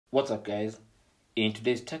What's up guys? In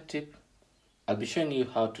today's tech tip, I'll be showing you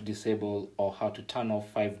how to disable or how to turn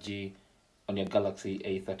off 5G on your Galaxy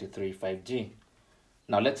A33 5G.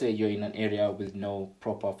 Now let's say you're in an area with no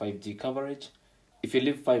proper 5G coverage. If you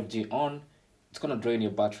leave 5G on, it's going to drain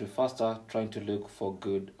your battery faster trying to look for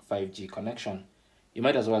good 5G connection. You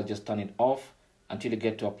might as well just turn it off until you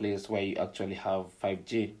get to a place where you actually have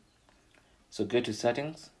 5G. So go to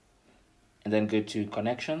settings and then go to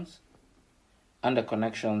connections. Under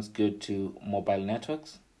connections, go to mobile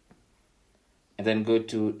networks and then go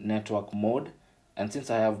to network mode. And since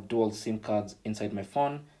I have dual SIM cards inside my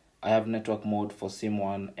phone, I have network mode for SIM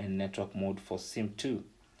 1 and network mode for SIM 2.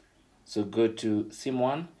 So go to SIM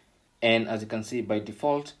 1, and as you can see by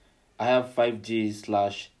default, I have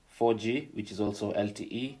 5G/4G, which is also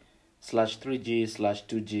LTE,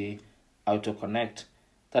 /3G/2G auto connect.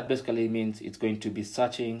 That basically means it's going to be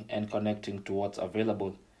searching and connecting to what's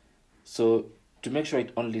available. So to make sure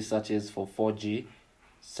it only searches for 4G,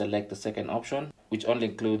 select the second option, which only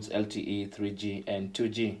includes LTE, 3G, and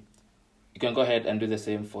 2G. You can go ahead and do the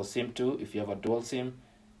same for SIM 2 if you have a dual SIM,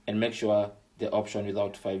 and make sure the option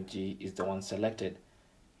without 5G is the one selected.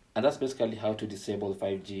 And that's basically how to disable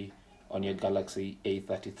 5G on your Galaxy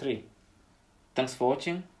A33. Thanks for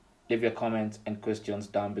watching. Leave your comments and questions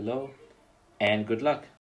down below, and good luck.